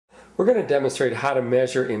We're going to demonstrate how to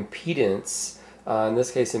measure impedance, in this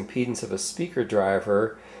case impedance of a speaker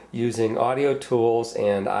driver, using AudioTools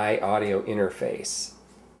and iAudioInterface.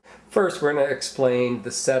 First, we're going to explain the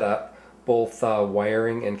setup, both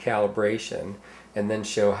wiring and calibration, and then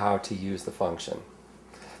show how to use the function.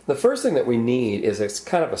 The first thing that we need is it's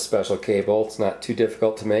kind of a special cable. It's not too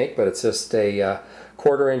difficult to make, but it's just a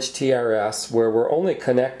 1/4-inch TRS where we're only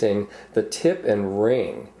connecting the tip and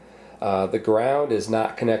ring. The ground is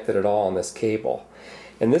not connected at all on this cable.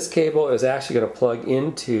 And this cable is actually going to plug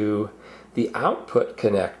into the output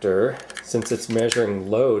connector, since it's measuring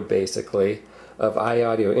load basically, of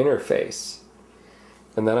iAudioInterface.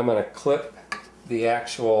 And then I'm going to clip the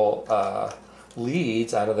actual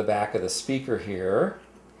leads out of the back of the speaker here.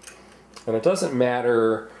 And it doesn't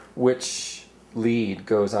matter which lead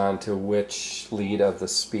goes on to which lead of the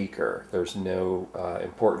speaker. There's no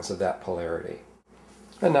importance of that polarity.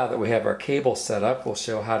 And now that we have our cable set up, we'll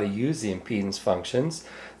show how to use the impedance functions.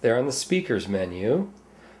 They're on the speakers menu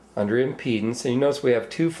under impedance. And you notice we have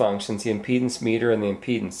two functions, the impedance meter and the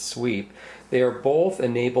impedance sweep. They are both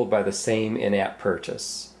enabled by the same in-app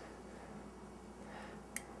purchase.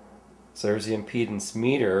 So there's the impedance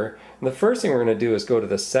meter. And the first thing we're going to do is go to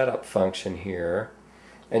the setup function here.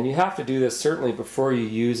 And you have to do this certainly before you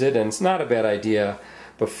use it, and it's not a bad idea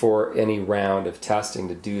before any round of testing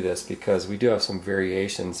to do this, because we do have some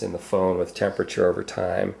variations in the phone with temperature over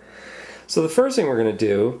time. So the first thing we're going to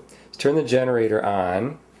do is turn the generator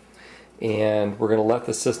on, and we're going to let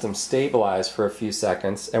the system stabilize for a few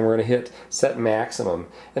seconds, and we're going to hit set maximum.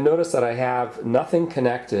 And notice that I have nothing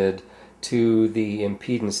connected to the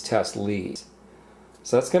impedance test leads.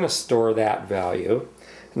 So that's going to store that value.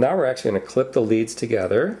 Now we're actually going to clip the leads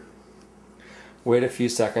together, wait a few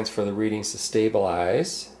seconds for the readings to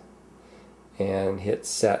stabilize, and hit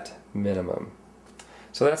set minimum.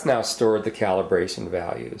 So that's now stored the calibration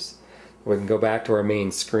values. We can go back to our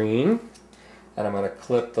main screen, and I'm going to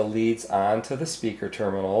clip the leads onto the speaker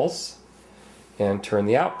terminals and turn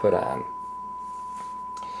the output on.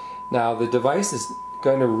 Now the device is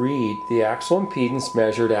going to read the actual impedance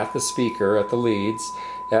measured at the speaker, at the leads,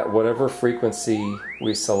 at whatever frequency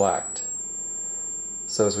we select.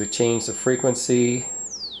 So as we change the frequency,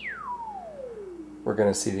 we're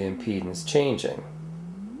going to see the impedance changing.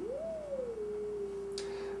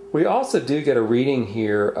 We also do get a reading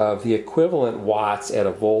here of the equivalent watts at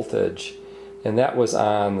a voltage, and that was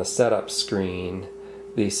on the setup screen.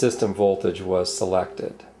 The system voltage was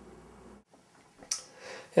selected.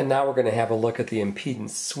 And now we're going to have a look at the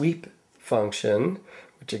impedance sweep function,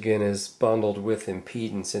 which again is bundled with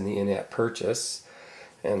impedance in the in-app purchase.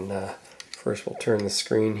 And first we'll turn the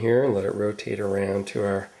screen here and let it rotate around to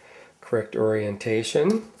our correct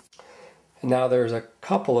orientation. And now there's a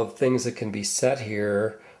couple of things that can be set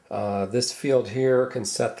here. This field here can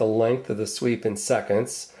set the length of the sweep in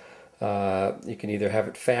seconds. You can either have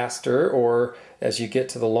it faster, or as you get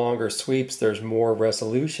to the longer sweeps there's more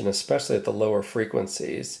resolution, especially at the lower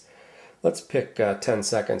frequencies. Let's pick 10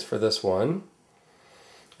 seconds for this one.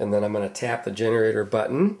 And then I'm going to tap the generator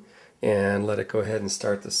button and let it go ahead and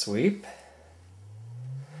start the sweep.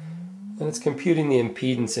 And it's computing the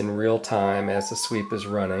impedance in real time as the sweep is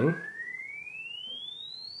running.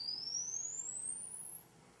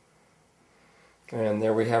 And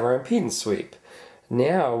there we have our impedance sweep.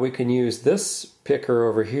 Now we can use this picker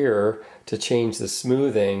over here to change the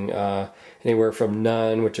smoothing, anywhere from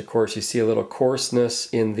none, which of course you see a little coarseness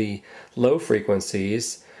in the low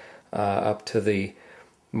frequencies, up to the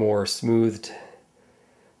more smoothed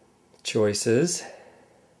choices.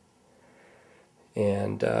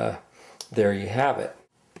 And there you have it.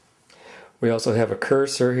 We also have a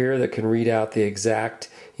cursor here that can read out the exact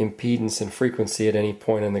impedance and frequency at any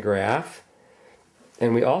point in the graph.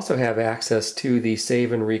 And we also have access to the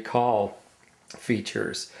save and recall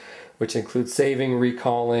features, which include saving,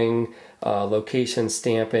 recalling, location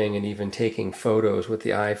stamping, and even taking photos with the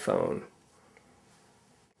iPhone.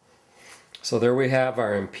 So there we have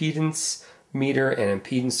our impedance meter and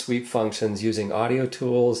impedance sweep functions using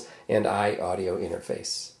AudioTools and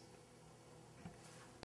iAudioInterface.